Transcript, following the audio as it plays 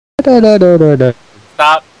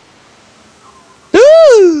Stop.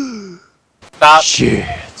 Stop. Shit.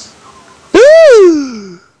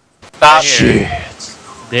 Stop. Shit.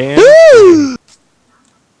 Damn.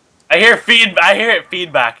 I hear it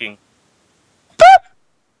feedbacking.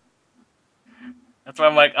 That's why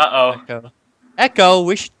I'm like, uh-oh. Echo. Echo,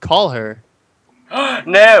 we should call her.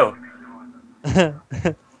 No.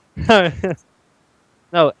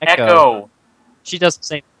 No, Echo. Echo. She does the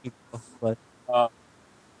same thing, but Uh,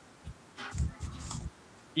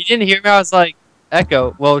 you didn't hear me. I was like,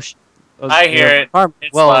 Echo. Well, I hear it. Karma,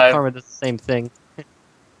 It's well, live. Karma does the same thing.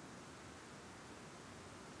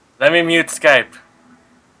 Let me mute Skype.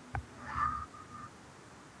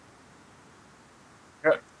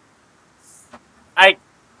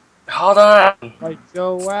 Hold on. Light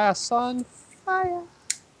your ass on fire.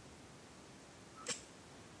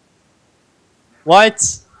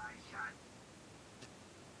 What?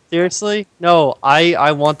 Seriously? No,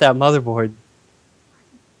 I want that motherboard.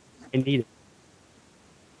 I need it.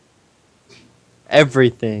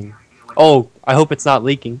 Everything. Oh, I hope it's not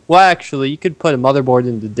leaking. Well, actually, you could put a motherboard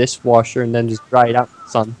in the dishwasher and then just dry it out in the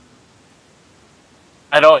sun.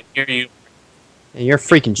 I don't hear you. And you're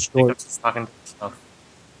freaking short. Jacob's talking to stuff.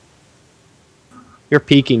 You're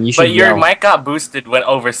peaking. You should But your yell. mic got boosted when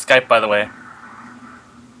over Skype, by the way.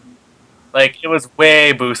 Like, it was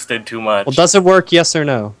way boosted too much. Well, does it work? Yes or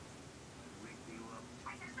no?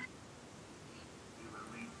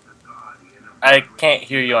 I can't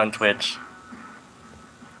hear you on Twitch.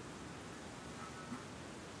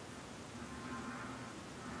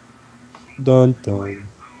 Dun dun.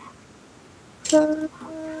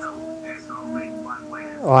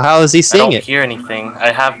 Well, how is he I seeing don't it? hear anything.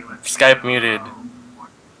 I have Skype muted.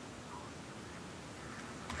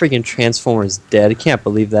 Freaking transformer is dead. I can't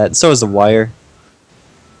believe that. So is the wire.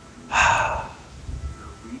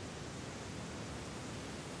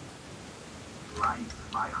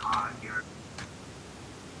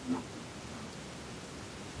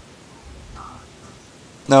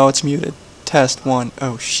 No, it's muted. Test 1.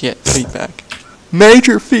 Oh shit, feedback.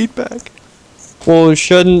 Major feedback. Well,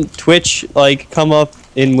 shouldn't Twitch like come up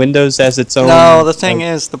in Windows as its own? No, the thing like,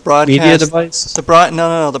 is, the broadcast... media device.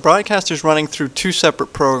 No. The broadcaster's running through two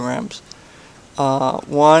separate programs.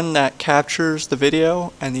 One that captures the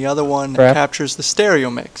video, and the other one that Crap. captures the stereo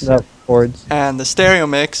mix. No, boards. And the stereo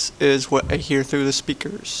mix is what I hear through the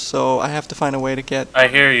speakers. So I have to find a way to get... I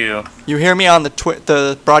hear you. You hear me on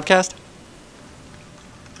the broadcast?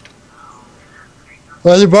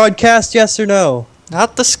 Well, the broadcast, yes or no?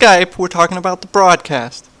 Not the Skype, we're talking about the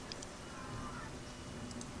broadcast.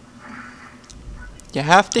 You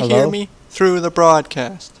have to hear Hello? me through the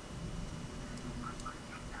broadcast.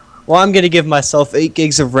 Well, I'm gonna give myself 8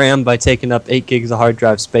 gigs of RAM by taking up 8 gigs of hard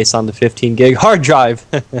drive space on the 15 gig hard drive.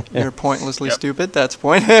 You're pointlessly Yep. stupid, that's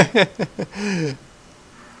point.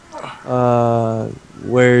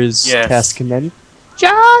 Where's Yes. task command?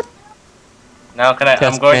 John. Now can I? I'm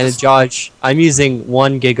Task going command, to. Josh. I'm using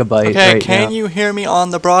 1 gigabyte Okay, right can now. you hear me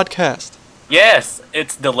on the broadcast? Yes,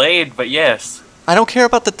 it's delayed, but yes. I don't care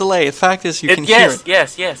about the delay. The fact is you can hear Yes,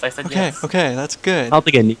 it. yes. I said Okay, yes. okay, that's I good. don't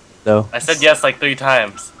think I need it though. I said yes like 3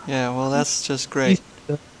 times. Yeah, well, that's just great.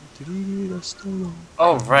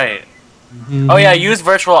 Oh right. Oh yeah, use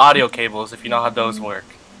virtual audio cables if you know how those work.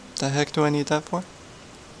 The heck do I need that for?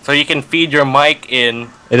 So you can feed your mic in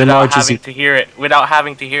It without enlarges having it. to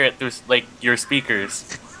hear it through like your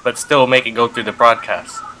speakers, but still make it go through the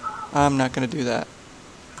broadcast. I'm not gonna do that.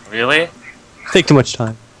 Really? Take too much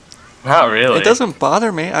time. Not really. It doesn't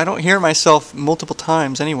bother me. I don't hear myself multiple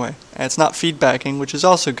times anyway. And it's not feedbacking, which is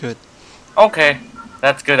also good. Okay,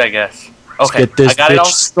 that's good, I guess. Let's Okay, get this I got it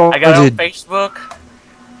bitch on. I got it on started. Facebook.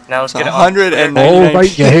 Now let's It's get it on. 199 Oh, right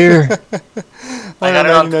here. I got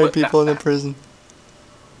it on 199 Twitter. people in the prison.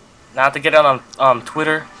 Now to get it on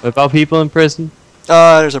Twitter. What about people in prison?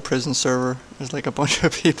 There's a prison server. There's like a bunch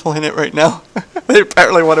of people in it right now. They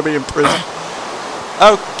apparently want to be in prison.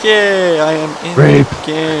 Okay, I am in Rape. the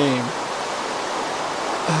game.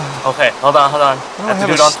 Okay, hold on. I Have don't to have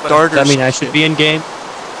do a it on Twitter. starter. Does that mean I should be in game?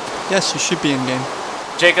 Yes, you should be in game.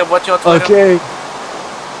 Jacob, what's your Twitter? Okay.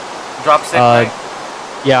 Drop sick, Uh, right?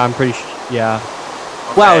 Yeah, I'm pretty sure. Yeah.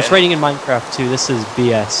 Okay. Wow, it's raining in Minecraft too. This is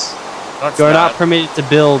BS. No, it's You're not permitted to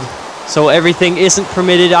build, so everything isn't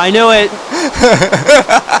permitted. I know it.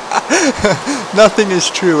 Nothing is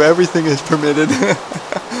true. Everything is permitted.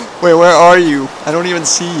 Wait, where are you? I don't even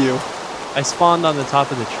see you. I spawned on the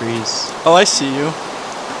top of the trees. Oh, I see you.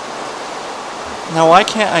 Now, why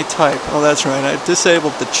can't I type? Oh, that's right. I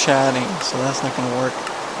disabled the chatting, so that's not going to work.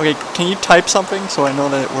 Okay, can you type something so I know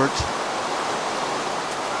that it works?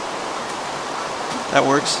 That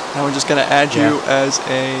works. Now we're just gonna add you as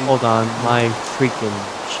a. Hold on, my freaking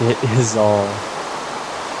shit is all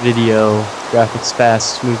video, graphics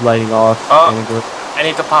fast, smooth lighting off, I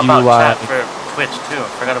need to pop out chat for Twitch too.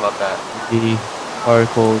 Forgot about that. the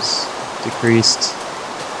particles decreased.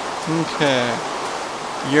 Okay.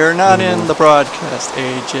 You're not in the broadcast,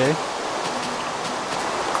 AJ.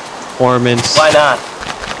 Performance. Why not?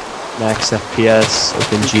 Max FPS.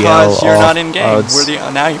 OpenGL. Because you're off, not in game. clouds, We're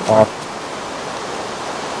the now you are. off.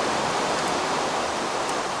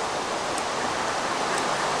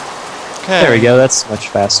 Okay. There we go. That's much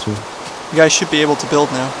faster. You guys should be able to build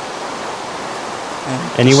now.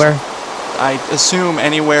 And Anywhere? I assume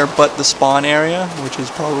anywhere but the spawn area, which is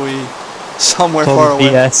probably somewhere Total far away.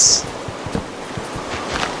 BS.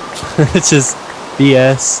 It's just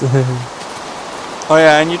BS. Oh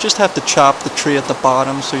yeah, and you just have to chop the tree at the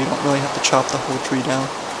bottom, so you don't really have to chop the whole tree down.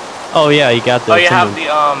 Oh yeah, you got the. Oh, you have timber.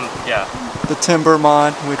 the yeah. The timber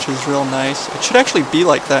mod, which is real nice. It should actually be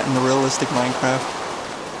like that in the realistic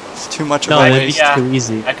Minecraft. It's too much of No, a that'd be waste. Yeah. too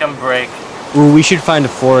easy. I can break. Ooh, we should find a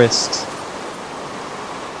forest.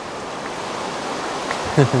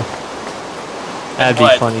 That'd be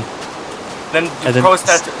What? funny. Then And the then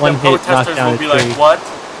one hit, knock protesters down will a be like, tree. "What?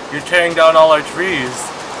 You're tearing down all our trees."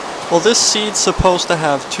 Well, this seed's supposed to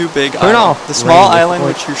have two big Turn islands. off The small rain island,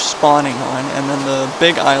 report. which you're spawning on, and then the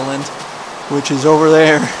big island, which is over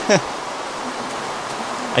there.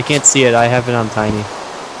 I can't see it. I have it on tiny.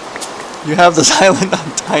 You have this island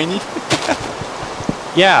on tiny?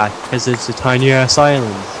 Yeah, because it's a tiny ass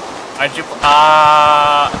island. Aren't you?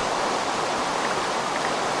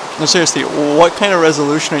 No, seriously, what kind of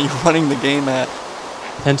resolution are you running the game at?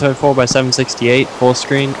 1024 by 768, full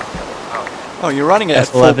screen. Oh, you're running it at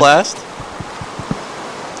full F11. blast?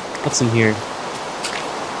 What's in here?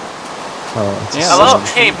 Oh, it's Yeah, a Hello,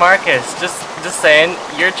 screen. hey Marcus. Just saying,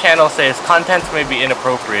 your channel says content may be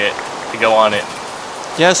inappropriate to go on it.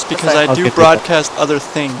 Yes, because I I'll do get that. broadcast other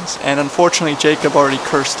things, and unfortunately Jacob already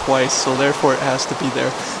cursed twice, so therefore it has to be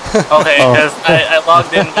there. Okay, Oh. because I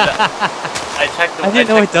logged in. I checked. I didn't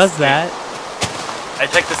know it checked the does stream. that. I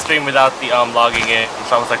checked the stream without the logging in,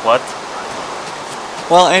 so I was like, "What?"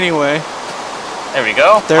 Well, anyway, There we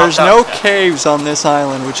go. there's Popped no out chat. caves on this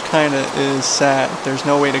island, which kind of is sad. There's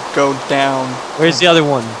no way to go down. Where's the other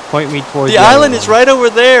one? Point me towards The other island is one. right over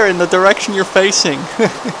there in the direction you're facing.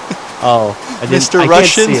 Oh, I didn't. Mr. I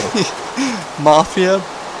Russian Can't see it. Mafia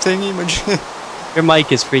thingy Your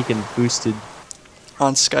mic is freaking boosted.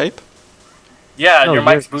 on Skype. Yeah, No, your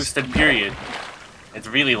mic's yours. boosted. Period. It's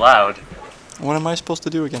really loud. What am I supposed to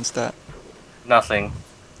do against that? Nothing.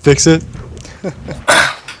 Fix it.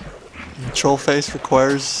 Troll face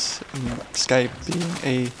requires Skype being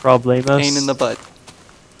a Problemos. pain in the butt.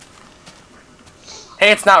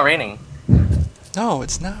 Hey, it's not raining. No,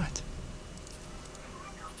 it's not.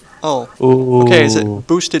 Oh, Ooh. okay. Is it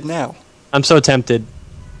boosted now? I'm so tempted.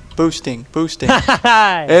 Boosting.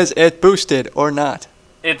 How Is it boosted or not?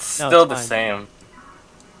 It's No, still it's the fine. same,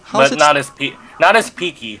 How's but it? not as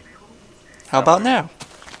peaky. How about now?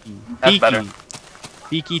 That's better.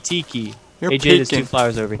 Beaky tiki. You're AJ, there's peeking. 2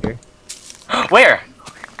 flowers over here. Where?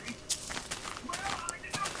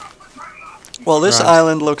 Well, this Right.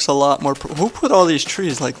 island looks a lot more. Who put all these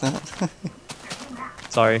trees like that?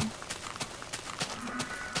 Sorry.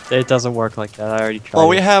 It doesn't work like that. I already tried. Well,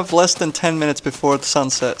 we it. have less than 10 minutes before the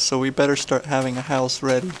sunset, so we better start having a house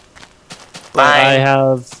ready. Bye. I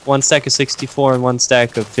have 1 stack of 64 and 1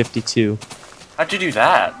 stack of 52. How'd you do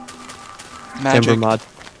that? Magic. Timber mod.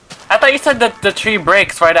 I thought you said that the tree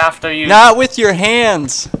breaks right after you. Not with your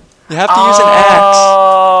hands. You have to use an axe.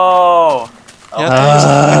 Oh. You have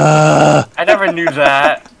to use I never knew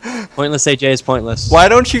that. Pointless AJ is pointless. Why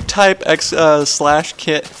don't you type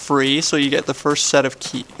 /kit free so you get the first set of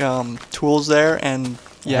tools there and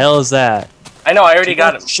The yeah. hell is that? I know. I already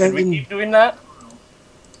got it. Should we Shame. keep doing that?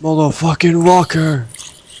 Motherfucking rocker.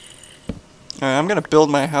 Alright, I'm gonna build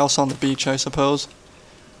my house on the beach, I suppose.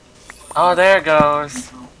 Oh, there it goes.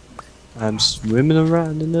 I'm swimming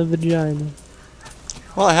around in the vagina.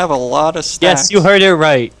 Well, I have a lot of stacks. Yes, you heard it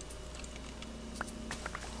right.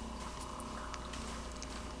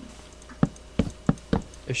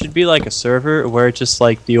 There should be like a server where it's just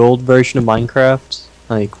like the old version of Minecraft,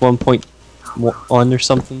 like 1.1 or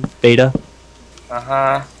something, beta, Uh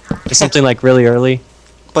huh. or something like really early.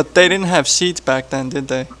 But they didn't have seeds back then, did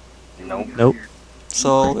they? Nope. Nope.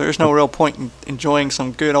 So there's no real point in enjoying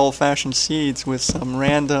some good old-fashioned seeds with some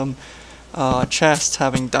random chests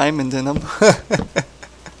having diamond in them.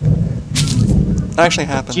 That actually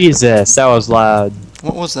happened. Jesus, that was loud.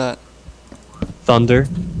 What was that? Thunder.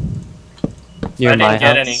 Near I my didn't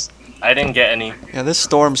get house. any. I didn't get any. Yeah, this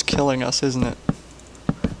storm's killing us, isn't it?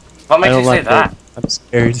 What I makes don't you say like that? it. I'm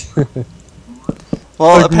scared.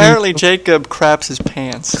 Well, apparently Jacob craps his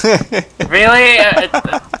pants. Really?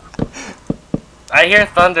 I hear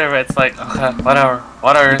thunder, but it's like,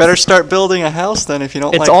 whatever. You better start building a house then if you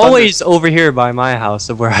don't It's like always over here by my house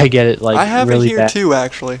of where I get it like thunder. I have really it here bad. too,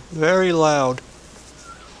 actually. Very loud.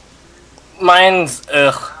 Mine's,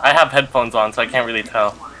 I have headphones on, so I can't really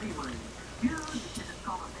tell.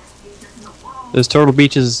 Those turtle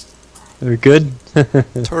beaches are good.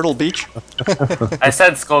 Turtle Beach? I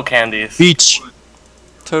said skull candies. Beach.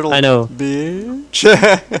 Turtle I know. Beach?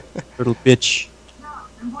 Turtle bitch.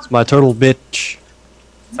 It's my turtle bitch.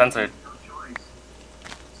 Censored.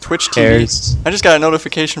 Twitch TV. Cares. I just got a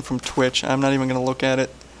notification from Twitch. I'm not even going to look at it.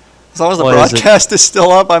 As long as the What is it? broadcast is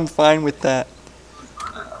still up, I'm fine with that.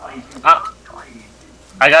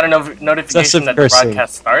 I got a notification that the cursing.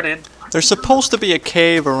 broadcast started. There's supposed to be a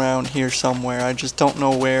cave around here somewhere. I just don't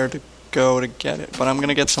know where to go to get it. But I'm going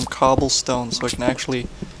to get some cobblestone so I can actually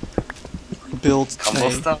build a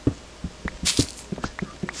Cobblestone?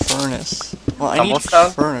 furnace. Well, I need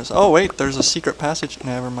Cobblestone? furnace. Oh, wait, there's a secret passage.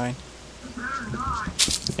 Never mind.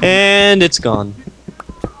 And it's gone.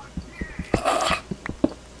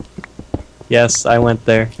 Yes, I went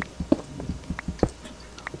there.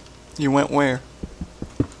 You went where?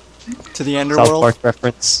 To the South Underworld? Park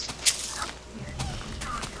reference.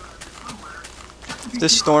 If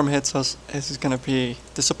this storm hits us, this is going to be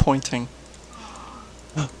disappointing.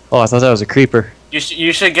 Oh, I thought that was a creeper. You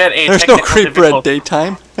should get a There's no technical creeper at difficulty.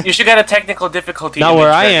 daytime. You should get a technical difficulty. Not where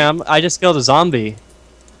image I ready. am. I just killed a zombie.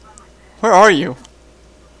 Where are you?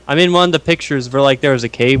 I'm in one of the pictures where like there was a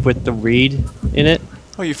cave with the reed in it.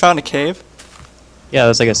 Oh, you found a cave? Yeah,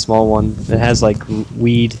 that's like a small one. It has like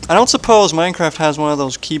weed. I don't suppose Minecraft has one of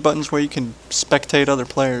those key buttons where you can spectate other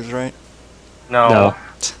players, right? No.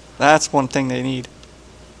 That's one thing they need.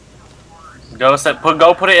 Go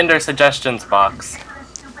put it in their suggestions box.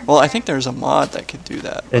 Well, I think there's a mod that could do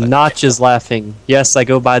that. And but- Notch is laughing. Yes, I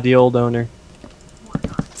go by the old owner.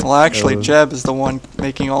 Well, actually, Oh. Jeb is the one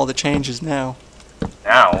making all the changes now.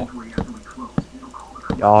 Now,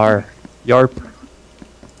 Yar. Yarp.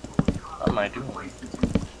 what am I doing?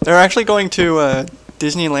 They're actually going to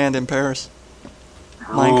Disneyland in Paris.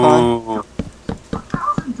 Minecon.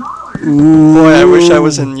 Ooh. Boy, I wish I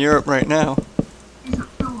was in Europe right now.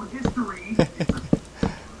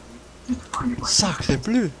 Sacre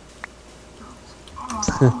bleu.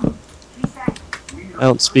 I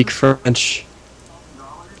don't speak French.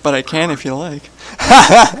 But I can if you like.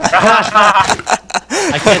 I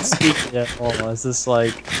can't speak it at all. It's just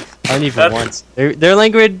like I don't even want. Their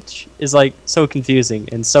language is like so confusing,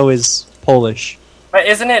 and so is Polish. But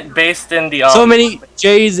isn't it based in the So many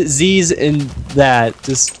J's, Z's, and that.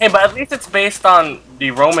 Just Hey, but at least it's based on the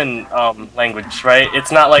Roman language, right?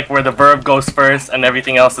 It's not like where the verb goes first and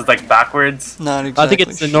everything else is like backwards. Not exactly. I think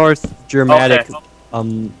it's the North Germanic.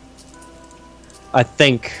 Okay. I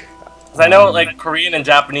think. 'Cause I know like Korean and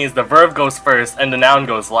Japanese, the verb goes first and the noun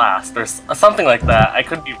goes last, or something like that. I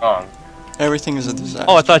could be wrong. Everything is a disaster.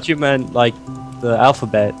 Oh, I thought you meant like the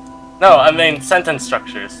alphabet. No, I mean sentence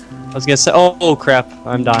structures. I was gonna say, oh crap,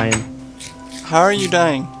 I'm dying. How are you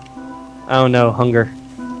dying? I don't know, hunger.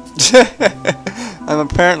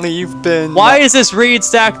 Apparently you've been... Why is this reed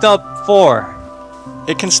stacked up 4?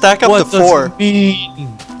 It can stack up What to 4. does it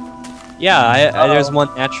mean? Yeah, there's one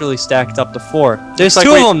naturally stacked up to 4. There's Looks like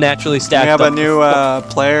 2 we- of them naturally We stacked have up. a new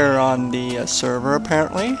player on the server,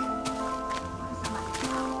 apparently.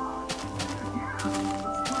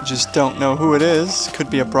 Just don't know who it is. Could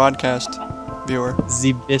be a broadcast viewer.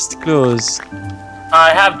 The best clothes.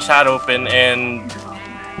 I have chat open and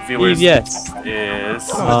viewers Yes. is.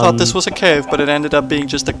 Oh, I thought this was a cave, but it ended up being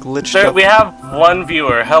just a glitched Sir, up... we have one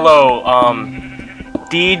viewer. Hello,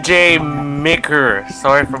 DJ Micker.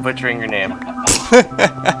 Sorry for butchering your name.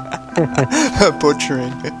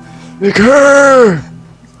 butchering. Micker!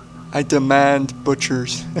 I demand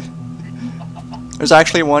butchers. There's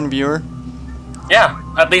actually one viewer. Yeah,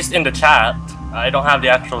 at least in the chat. I don't have the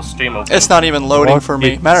actual stream open. It's not even loading for me.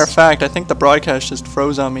 It's- Matter of fact, I think the broadcast just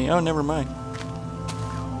froze on me. Oh, never mind.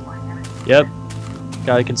 Yep.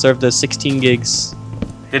 Gotta conserve those 16 gigs.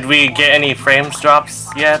 Did we get any frames drops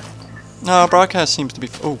yet? No, broadcast seems to be...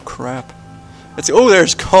 Oh, crap. Oh,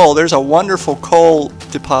 there's coal. There's a wonderful coal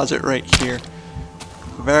deposit right here.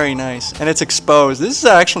 Very nice. And it's exposed. This is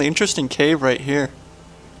actually an interesting cave right here.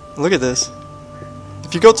 Look at this.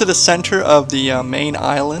 If you go to the center of the main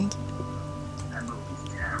island...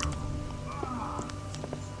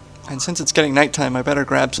 And since it's getting nighttime, I better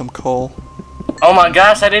grab some coal. Oh my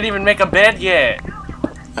gosh, I didn't even make a bed yet.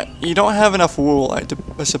 You don't have enough wool,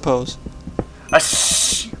 I suppose.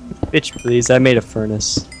 Shh. Bitch, please, I made a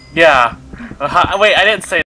furnace. Yeah. Wait, I didn't say